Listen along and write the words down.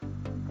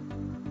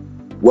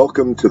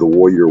Welcome to the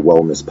Warrior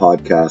Wellness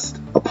Podcast,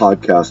 a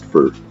podcast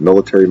for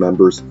military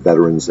members,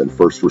 veterans, and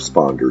first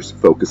responders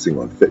focusing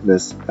on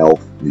fitness,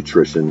 health,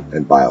 nutrition,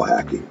 and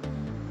biohacking.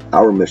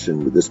 Our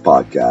mission with this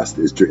podcast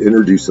is to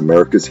introduce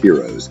America's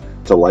heroes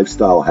to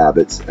lifestyle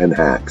habits and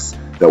hacks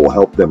that will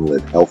help them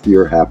live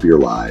healthier, happier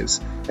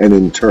lives, and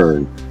in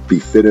turn, be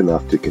fit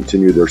enough to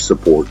continue their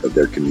support of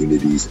their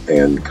communities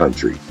and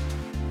country.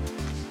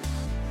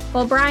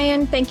 Well,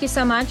 Brian, thank you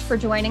so much for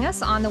joining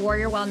us on the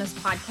Warrior Wellness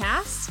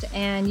Podcast.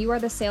 And you are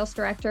the sales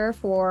director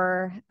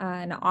for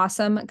an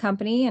awesome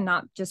company, and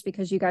not just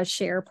because you guys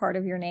share part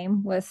of your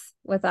name with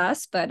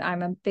us, but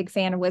I'm a big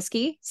fan of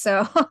whiskey.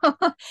 So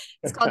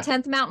it's called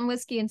 10th Mountain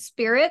Whiskey and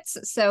Spirits.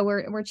 So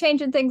we're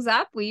changing things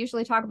up. We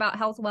usually talk about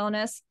health,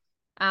 wellness.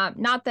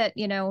 Not that,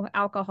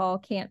 alcohol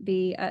can't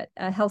be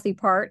a healthy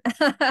part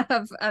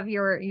of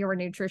your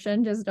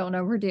nutrition. Just don't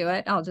overdo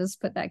it. I'll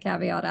just put that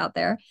caveat out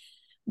there.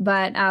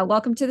 But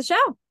welcome to the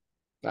show.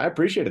 I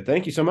appreciate it.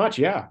 Thank you so much.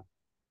 Yeah.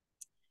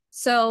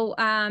 So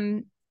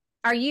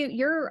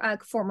you're a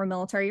former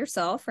military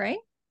yourself, right?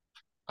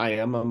 I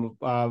am. I'm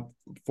a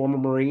former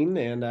Marine,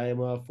 and I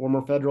am a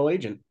former federal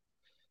agent.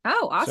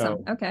 Oh, awesome.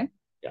 So, okay,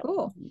 yeah,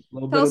 cool.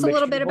 Tell us a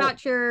little bit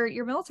about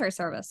your military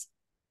service.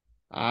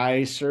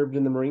 I served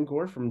in the Marine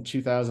Corps from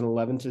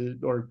 2007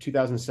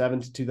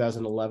 to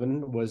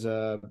 2011, was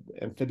a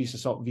amphibious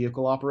assault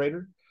vehicle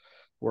operator,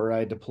 where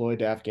I deployed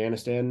to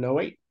Afghanistan in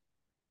 2008.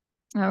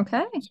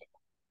 Okay.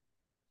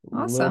 Awesome.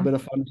 A little bit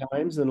of fun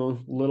times and a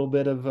little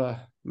bit of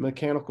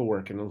mechanical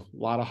work and a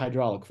lot of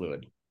hydraulic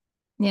fluid.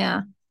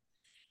 Yeah.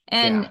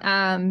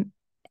 And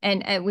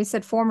we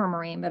said former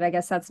Marine, but I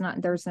guess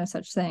there's no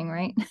such thing,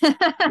 right?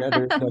 Yeah,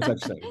 there's no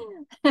such thing.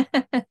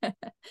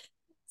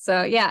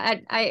 So yeah,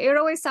 it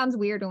always sounds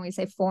weird when we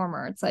say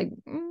former. It's like,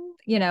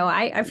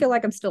 I feel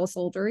like I'm still a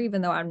soldier,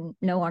 even though I'm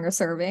no longer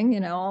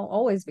serving, I'll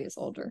always be a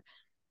soldier.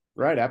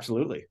 Right.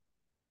 Absolutely.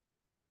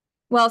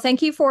 Well,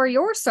 thank you for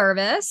your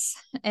service.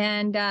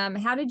 And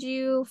how did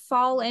you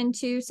fall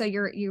into, so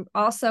you're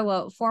also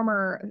a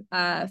former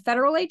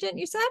federal agent,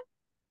 you said?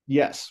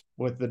 Yes,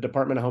 with the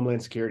Department of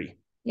Homeland Security.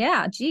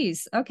 Yeah,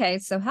 geez. Okay,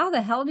 so how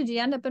the hell did you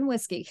end up in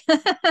whiskey?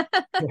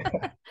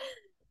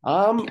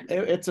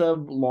 It's a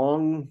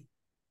long,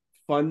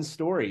 fun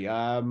story.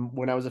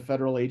 When I was a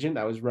federal agent,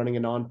 I was running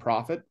a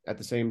nonprofit at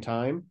the same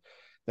time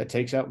that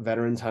takes out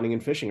veterans hunting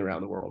and fishing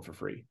around the world for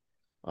free.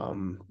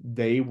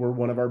 They were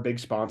one of our big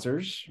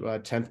sponsors,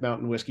 10th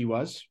Mountain Whiskey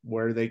was,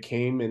 where they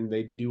came and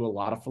they do a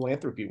lot of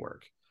philanthropy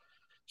work.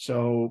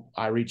 So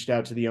I reached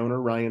out to the owner,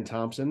 Ryan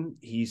Thompson.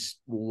 He's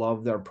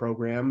loved our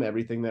program,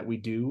 everything that we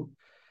do.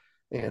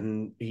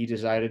 And he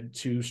decided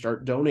to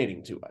start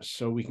donating to us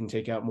so we can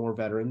take out more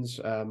veterans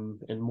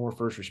and more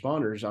first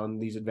responders on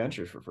these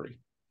adventures for free.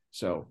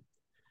 So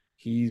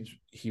he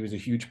was a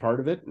huge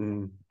part of it.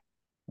 And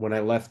when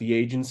I left the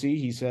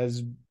agency,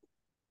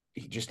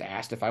 he just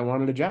asked if I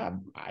wanted a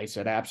job. I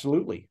said,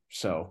 absolutely.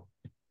 So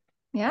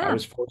yeah, I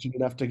was fortunate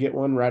enough to get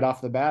one right off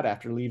the bat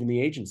after leaving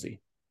the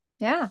agency.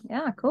 Yeah.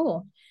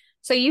 Cool.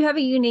 So you have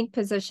a unique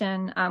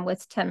position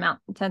with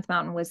 10th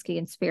Mountain Whiskey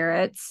and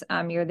Spirits.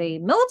 You're the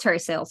military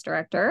sales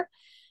director.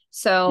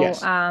 So,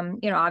 yes.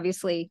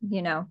 Obviously,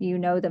 you know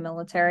the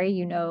military,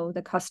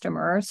 the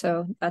customer.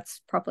 So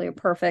that's probably a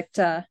perfect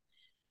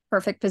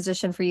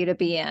position for you to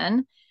be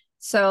in.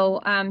 So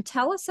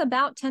tell us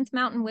about 10th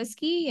Mountain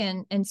Whiskey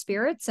and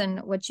Spirits and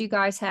what you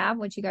guys have,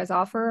 what you guys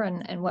offer,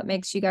 and what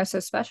makes you guys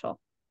so special.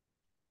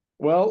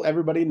 Well,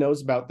 everybody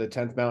knows about the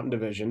 10th Mountain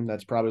Division.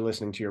 That's probably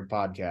listening to your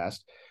podcast.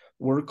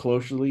 We're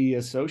closely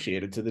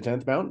associated to the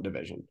 10th Mountain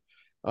Division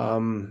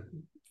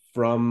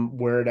from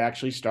where it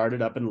actually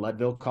started up in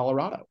Leadville,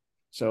 Colorado.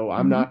 So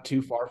I'm not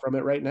too far from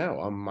it right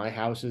now. My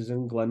house is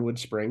in Glenwood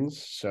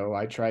Springs. So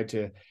I try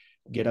to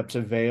get up to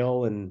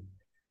Vail and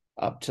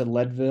up to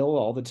Leadville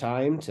all the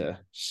time to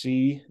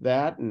see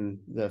that and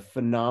the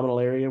phenomenal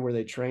area where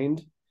they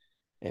trained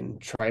and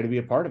try to be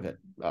a part of it.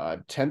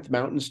 10th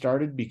Mountain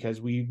started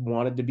because we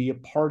wanted to be a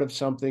part of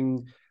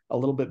something a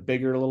little bit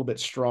bigger, a little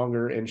bit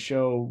stronger, and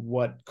show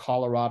what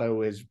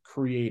Colorado has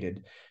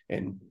created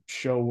and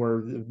show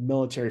where the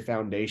military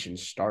foundation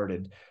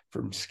started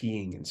from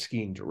skiing and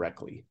skiing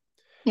directly.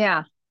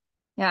 Yeah.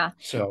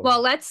 So,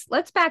 well, let's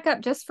back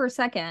up just for a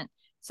second.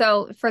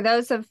 So for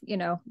those who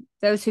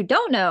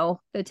don't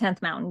know the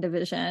 10th Mountain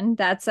Division,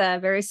 that's a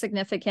very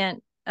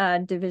significant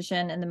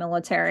division in the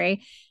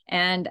military.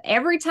 And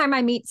every time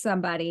I meet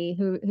somebody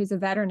who's a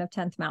veteran of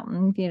 10th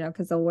Mountain,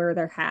 because they'll wear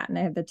their hat and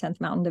they have the 10th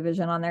Mountain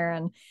Division on there.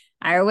 And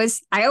I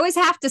always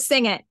have to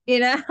sing it,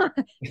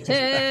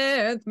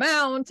 10th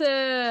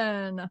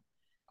Mountain.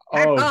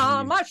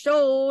 On my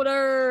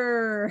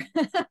shoulder.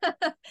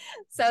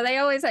 So they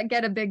always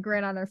get a big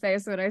grin on their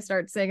face when I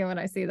start singing when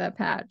I see that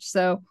patch.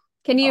 So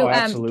can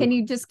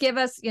you just give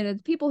us, the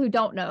people who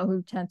don't know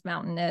who 10th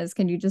Mountain is,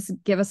 can you just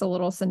give us a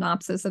little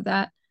synopsis of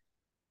that?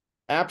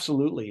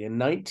 Absolutely. In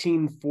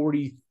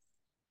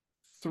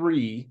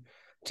 1943,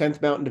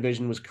 10th Mountain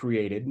Division was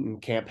created in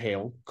Camp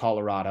Hale,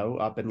 Colorado,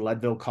 up in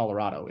Leadville,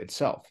 Colorado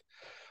itself.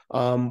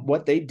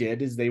 What they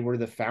did is they were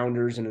the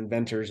founders and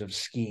inventors of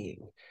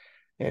skiing.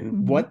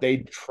 And what they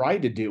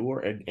tried to do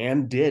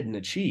and did and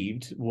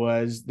achieved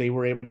was they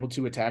were able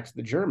to attack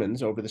the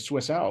Germans over the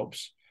Swiss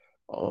Alps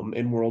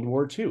in World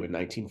War II in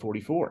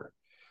 1944.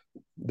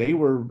 They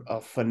were a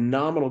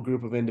phenomenal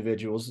group of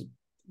individuals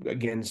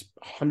against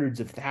hundreds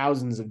of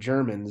thousands of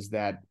Germans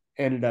that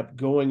ended up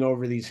going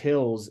over these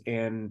hills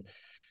and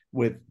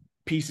with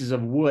pieces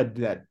of wood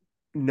that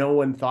no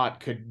one thought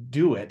could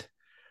do it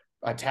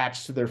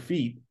attached to their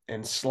feet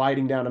and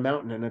sliding down a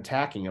mountain and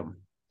attacking them.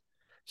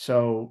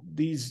 So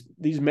these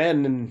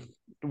men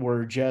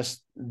were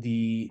just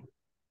the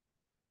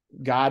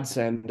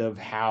godsend of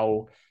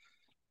how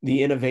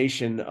the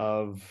innovation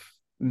of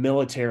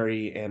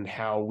military and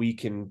how we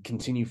can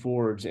continue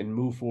forwards and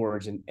move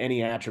forwards in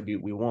any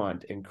attribute we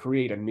want and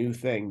create a new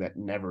thing that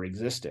never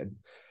existed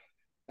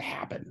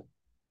happen.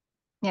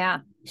 Yeah.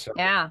 So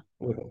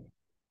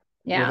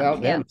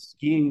without them,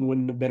 skiing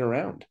wouldn't have been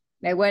around.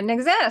 They wouldn't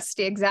exist.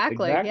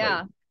 Exactly.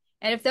 Yeah.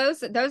 And if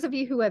those of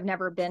you who have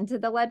never been to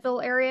the Leadville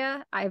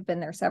area, I've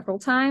been there several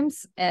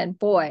times, and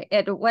boy,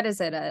 what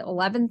is it,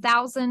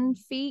 11,000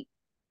 feet?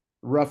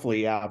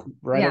 Roughly, yeah,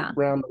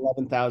 around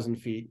 11,000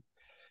 feet.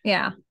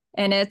 Yeah,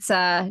 and it's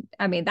I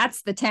mean,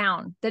 that's the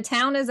town. The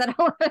town is at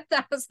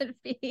 11,000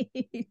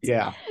 feet.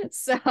 Yeah.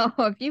 So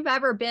if you've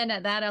ever been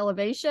at that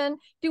elevation,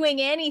 doing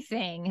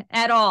anything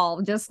at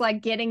all, just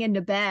like getting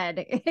into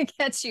bed, it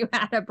gets you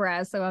out of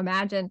breath. So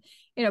imagine,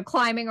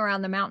 climbing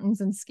around the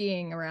mountains and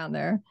skiing around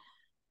there.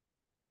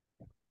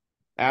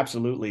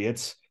 Absolutely.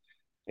 It's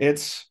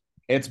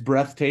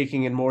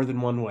breathtaking in more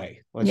than one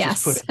way. Let's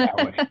just put it that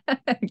way.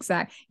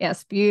 Exactly.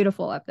 Yes.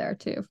 Beautiful up there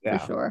too, for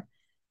sure.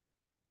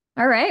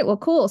 All right. Well,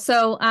 cool.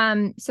 So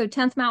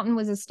 10th Mountain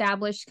was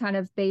established kind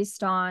of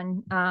based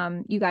on,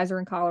 you guys are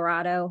in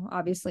Colorado.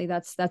 Obviously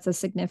that's a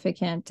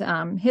significant,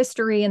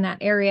 history in that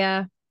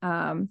area.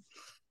 So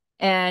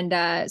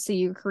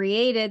they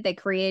created,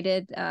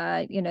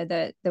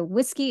 the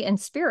whiskey and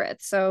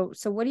spirits. So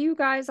what do you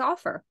guys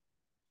offer?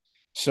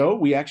 So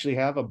we actually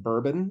have a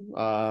bourbon,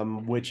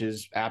 which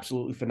is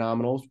absolutely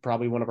phenomenal. It's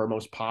probably one of our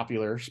most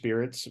popular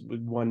spirits. We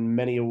won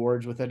many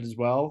awards with it as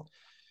well.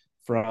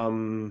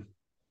 From,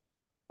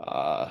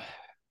 I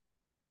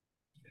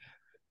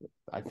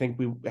think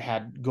we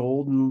had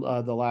gold in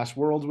the last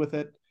Worlds with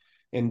it.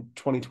 In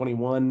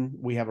 2021,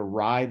 we have a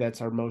rye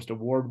that's our most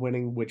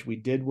award-winning, which we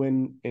did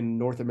win in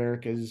North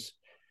America's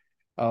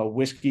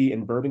whiskey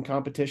and bourbon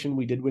competition.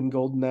 We did win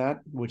gold in that,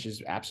 which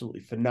is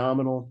absolutely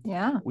phenomenal.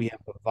 Yeah. We have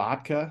a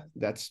vodka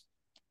that's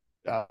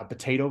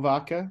potato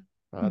vodka.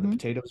 The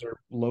potatoes are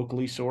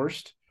locally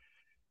sourced.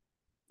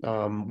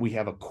 We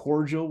have a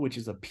cordial, which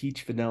is a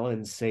peach, vanilla,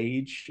 and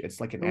sage. It's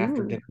like an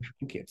after dinner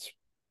drink.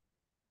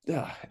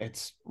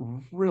 It's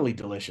really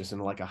delicious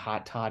and like a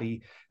hot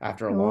toddy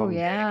after a long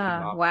day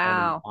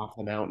off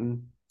the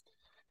mountain.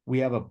 We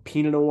have a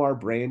Pinot Noir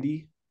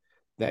brandy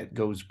that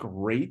goes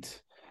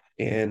great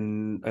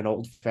in an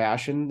old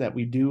fashioned that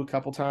we do a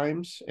couple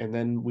times. And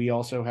then we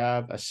also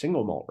have a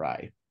single malt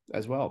rye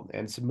as well,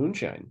 and some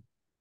moonshine.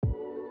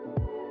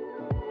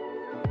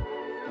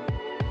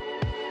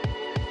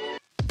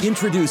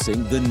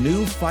 Introducing the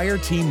new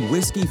Fireteam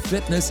Whiskey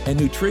Fitness and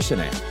Nutrition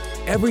app.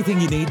 Everything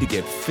you need to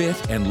get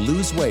fit and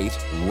lose weight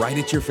right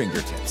at your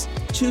fingertips.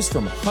 Choose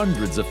from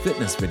hundreds of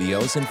fitness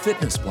videos and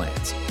fitness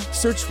plans.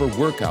 Search for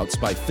workouts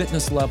by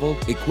fitness level,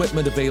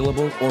 equipment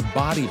available, or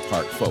body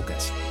part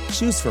focus.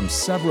 Choose from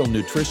several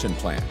nutrition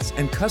plans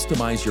and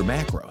customize your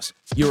macros.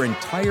 Your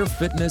entire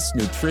fitness,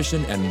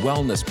 nutrition, and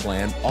wellness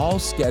plan all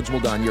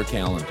scheduled on your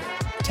calendar.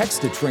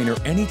 Text a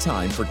trainer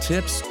anytime for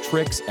tips,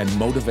 tricks, and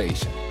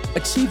motivation.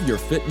 Achieve your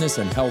fitness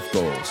and health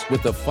goals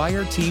with the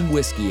Fireteam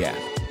Whiskey app.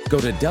 Go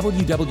to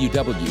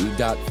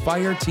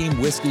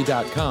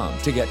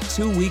www.fireteamwhiskey.com to get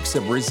 2 weeks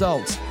of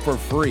results for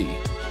free.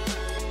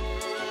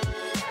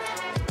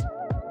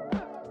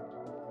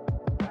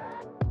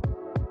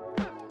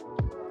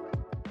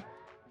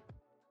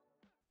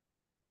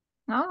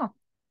 Oh,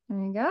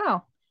 there you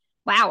go.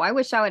 Wow, I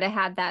wish I would have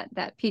had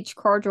that peach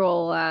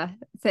cordial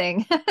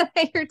thing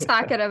that you're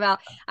talking about.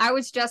 I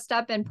was just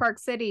up in Park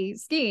City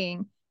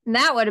skiing, and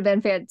that would have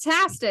been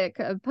fantastic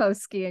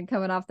post skiing,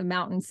 coming off the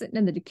mountain, sitting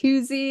in the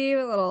jacuzzi,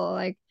 a little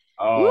a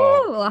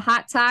little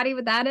hot toddy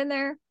with that in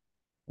there.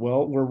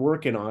 Well, we're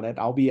working on it.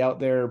 I'll be out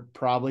there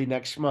probably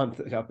next month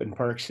up in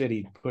Park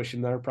City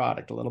pushing their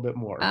product a little bit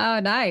more. Oh,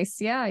 nice.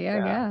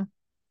 Yeah.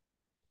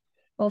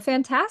 Well,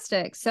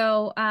 fantastic.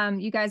 So,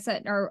 you guys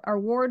are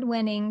award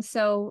winning.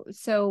 So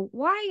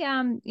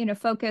why,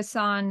 focus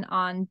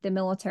on the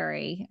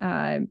military?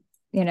 I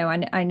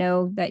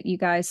know that you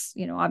guys,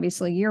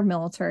 obviously you're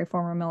military,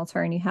 former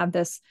military, and you have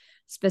this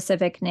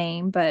specific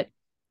name, but,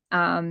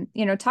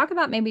 talk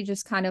about maybe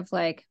just kind of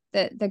like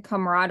the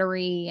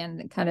camaraderie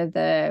and kind of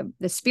the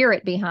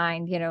spirit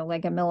behind,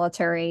 like a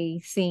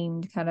military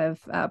themed kind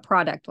of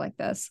product like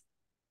this.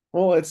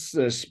 Well, it's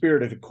the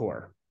spirit of the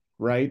Corps.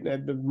 Right?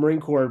 The Marine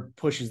Corps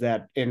pushes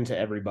that into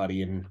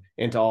everybody and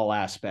into all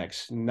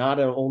aspects. Not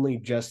only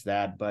just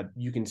that, but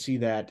you can see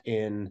that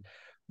in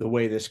the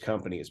way this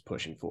company is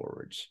pushing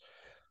forwards.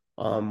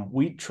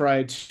 We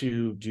try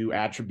to do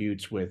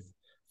attributes with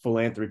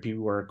philanthropy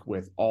work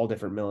with all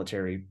different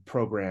military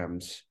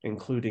programs,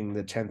 including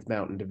the 10th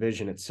Mountain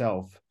Division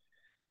itself.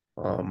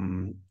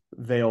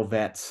 Vail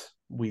Vets,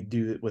 we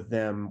do it with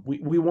them.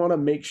 We want to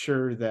make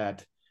sure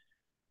that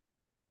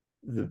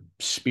the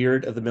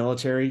spirit of the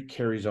military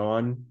carries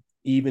on,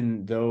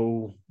 even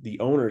though the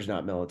owner is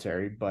not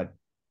military, but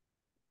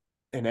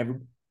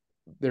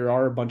there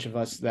are a bunch of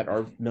us that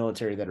are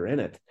military that are in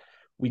it.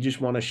 We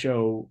just want to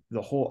show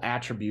the whole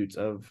attributes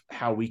of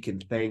how we can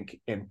think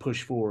and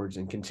push forwards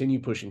and continue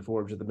pushing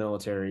forwards with the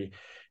military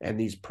and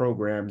these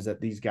programs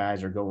that these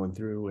guys are going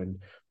through, and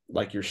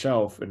like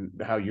yourself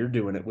and how you're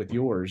doing it with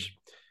yours,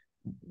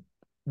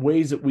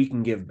 ways that we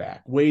can give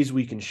back, ways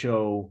we can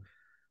show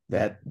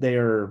that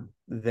they're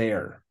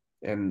there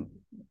and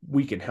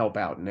we can help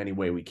out in any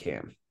way we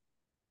can.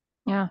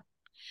 Yeah.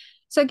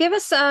 So give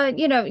us,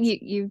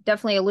 you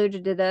definitely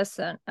alluded to this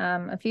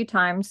a few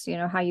times,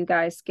 how you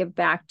guys give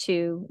back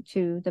to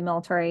the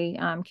military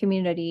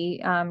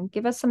community.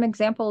 Give us some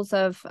examples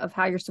of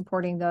how you're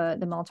supporting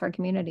the military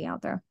community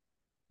out there.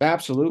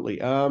 Absolutely.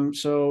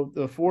 So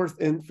the 4th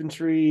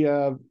Infantry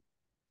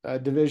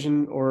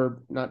Division,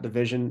 or not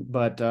division,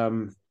 but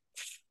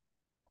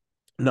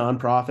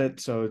nonprofit.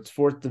 So it's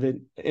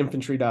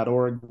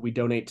 4thinfantry.org. We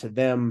donate to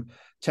them.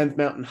 10th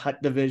Mountain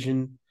Hut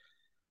Division.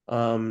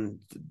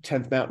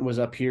 10th Mountain was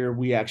up here.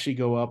 We actually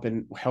go up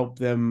and help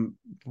them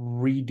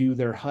redo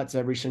their huts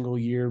every single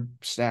year,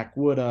 stack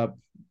wood up,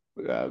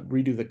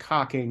 redo the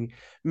caulking,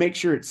 make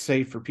sure it's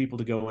safe for people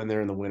to go in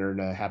there in the winter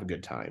to have a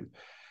good time.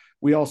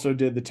 We also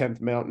did the 10th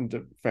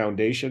Mountain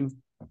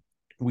Foundation.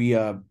 We,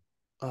 the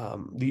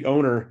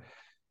owner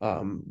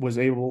was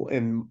able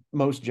and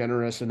most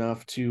generous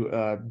enough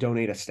to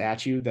donate a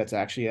statue that's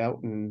actually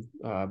out in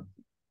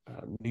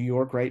New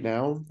York right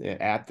now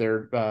at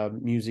their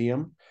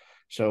museum.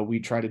 So we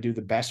try to do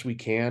the best we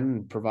can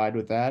and provide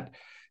with that.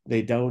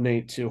 They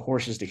donate to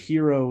Horses to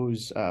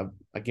Heroes,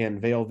 again,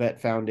 Vail Vet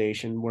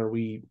Foundation,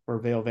 or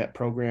Vail Vet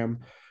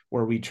Program,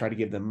 where we try to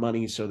give them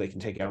money so they can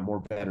take out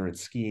more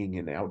veterans skiing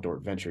and outdoor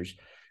adventures.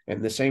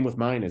 And the same with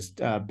mine is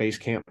Base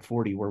Camp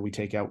 40, where we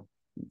take out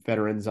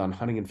veterans on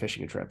hunting and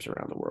fishing trips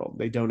around the world.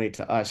 They donate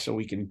to us so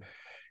we can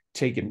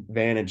take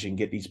advantage and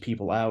get these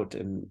people out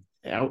in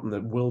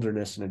the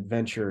wilderness and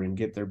adventure and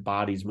get their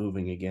bodies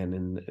moving again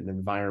in an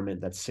environment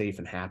that's safe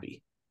and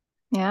happy.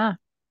 Yeah.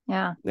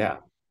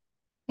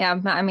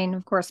 I mean,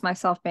 of course,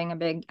 myself being a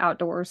big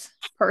outdoors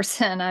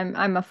person,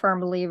 I'm a firm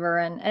believer,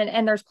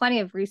 and there's plenty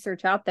of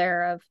research out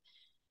there of,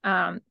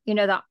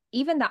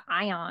 even the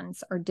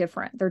ions are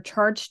different. They're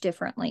charged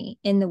differently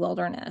in the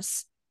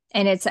wilderness.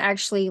 And it's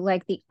actually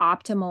like the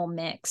optimal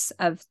mix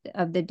of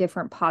the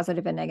different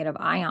positive and negative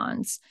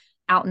ions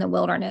out in the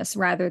wilderness,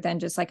 rather than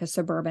just like a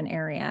suburban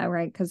area,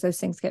 right? Because those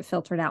things get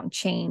filtered out and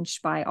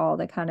changed by all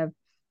the kind of,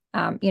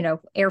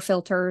 air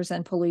filters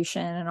and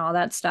pollution and all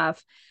that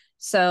stuff.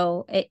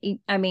 So,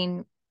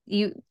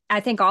 I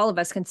think all of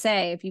us can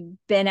say, if you've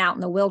been out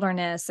in the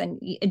wilderness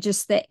and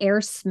just the air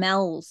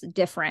smells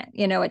different,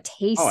 it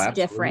tastes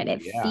different,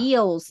 it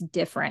feels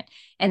different.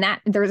 And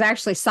that there's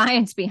actually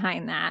science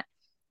behind that.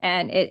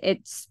 And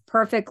it's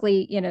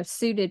perfectly,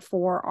 suited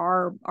for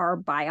our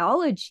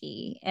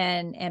biology,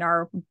 and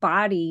our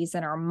bodies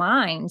and our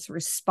minds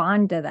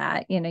respond to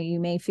that. You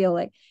may feel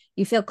like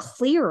you feel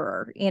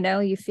clearer,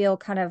 you feel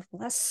kind of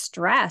less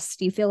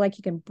stressed. You feel like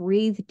you can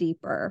breathe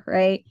deeper,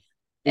 right?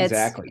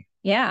 Exactly.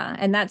 Yeah.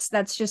 And that's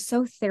just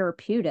so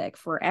therapeutic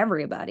for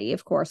everybody,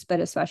 of course, but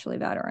especially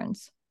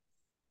veterans.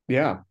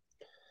 Yeah.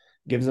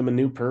 Gives them a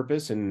new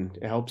purpose and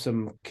helps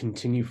them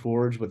continue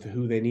forward with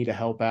who they need to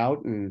help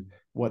out and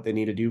what they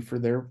need to do for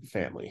their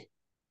family.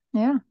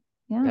 Yeah.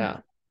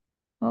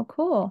 Well,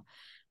 cool.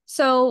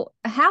 So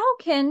how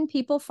can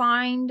people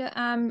find,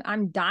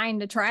 I'm dying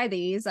to try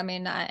these. I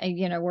mean,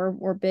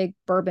 we're big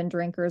bourbon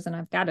drinkers, and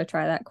I've got to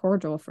try that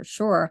cordial for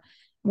sure.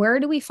 Where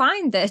do we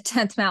find the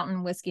 10th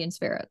Mountain Whiskey and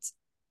Spirits?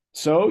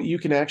 So you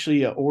can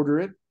actually order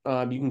it.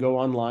 You can go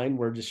online.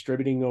 We're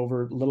distributing a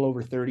little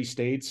over 30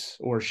 states,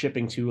 or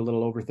shipping to a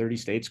little over 30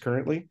 states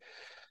currently.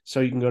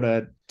 So you can go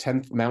to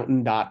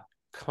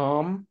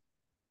 10thmountain.com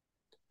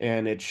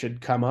and it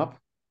should come up,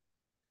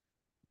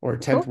 or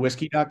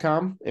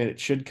 10thwhiskey.com and it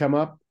should come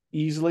up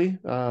easily.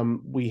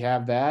 We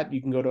have that.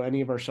 You can go to any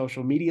of our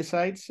social media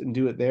sites and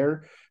do it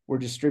there. We're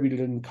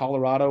distributed in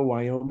Colorado,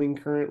 Wyoming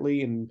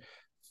currently, and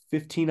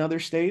 15 other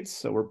states.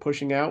 So we're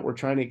pushing out. We're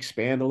trying to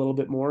expand a little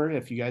bit more.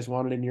 If you guys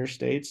want it in your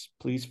states,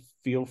 please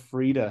feel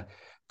free to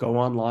go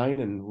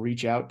online and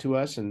reach out to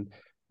us. And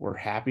we're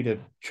happy to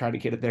try to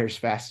get it there as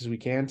fast as we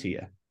can to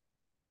you.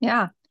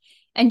 Yeah.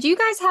 And do you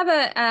guys have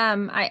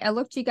I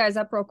looked you guys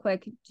up real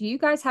quick. Do you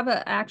guys have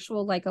an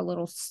actual, like a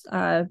little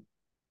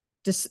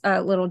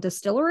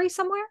distillery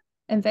somewhere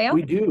in Vail?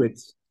 We do.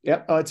 It's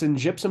in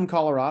Gypsum,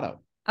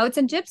 Colorado. Oh, it's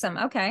in Gypsum.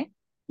 Okay.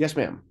 Yes,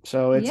 ma'am.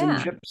 So it's in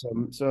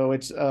Gypsum. So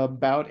it's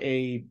about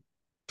a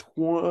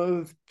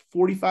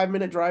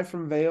 45-minute drive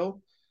from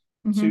Vail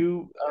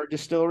to our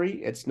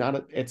distillery. It's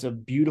a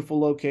beautiful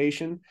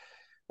location.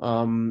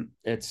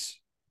 It's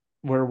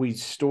where we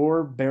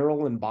store,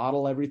 barrel, and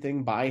bottle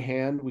everything by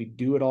hand. We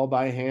do it all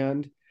by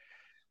hand.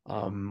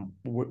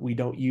 We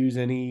don't use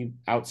any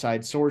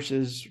outside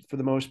sources for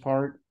the most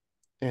part.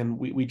 And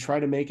we try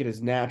to make it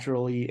as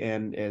naturally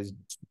and as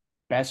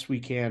best we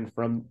can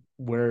from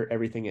where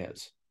everything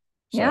is.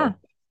 So, yeah.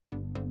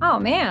 Oh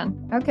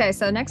man. Okay.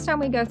 So next time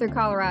we go through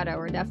Colorado,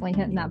 we're definitely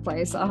hitting that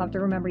place. I'll have to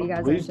remember you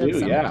guys. Please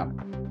do. Yeah.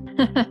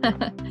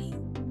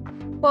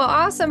 Well,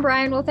 awesome,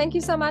 Brian. Well, thank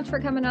you so much for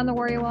coming on the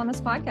Warrior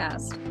Wellness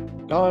Podcast.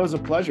 Oh, it was a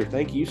pleasure.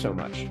 Thank you so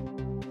much.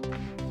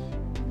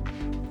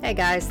 Hey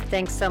guys,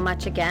 thanks so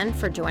much again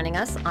for joining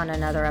us on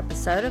another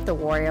episode of the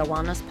Warrior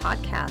Wellness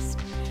Podcast.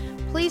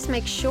 Please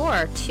make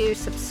sure to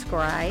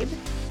subscribe,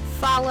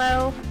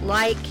 follow,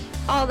 like,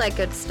 all that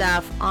good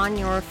stuff on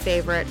your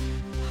favorite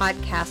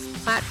podcast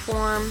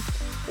platform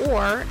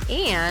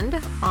and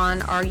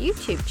on our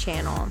YouTube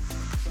channel.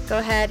 Go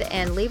ahead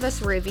and leave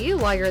us a review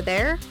while you're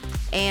there.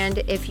 And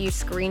if you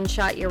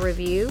screenshot your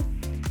review,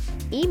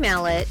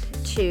 email it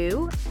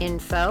to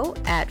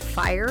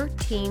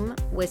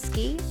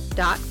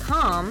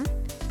info@fireteamwhiskey.com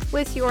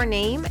with your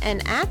name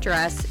and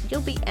address.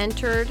 You'll be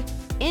entered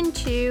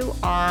into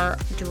our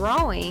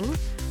drawing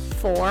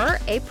for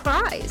a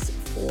prize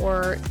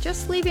for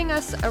just leaving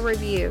us a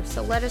review.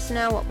 So let us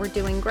know what we're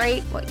doing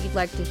great, what you'd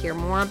like to hear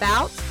more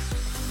about,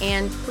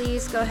 and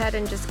please go ahead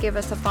and just give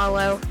us a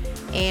follow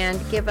and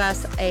give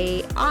us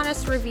a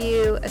honest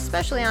review,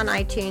 especially on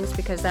iTunes,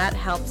 because that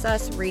helps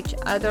us reach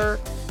other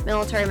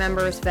military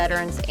members,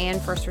 veterans,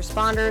 and first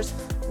responders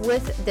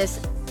with this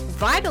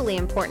vitally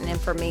important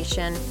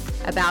information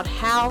about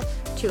how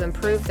to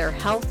improve their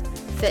health,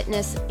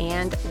 fitness,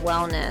 and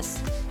wellness.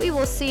 We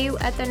will see you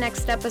at the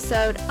next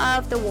episode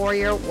of the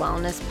Warrior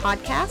Wellness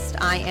Podcast.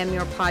 I am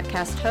your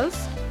podcast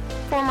host,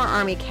 former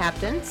Army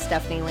Captain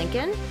Stephanie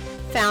Lincoln,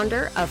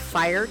 founder of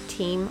Fire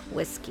Team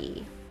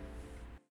Whiskey.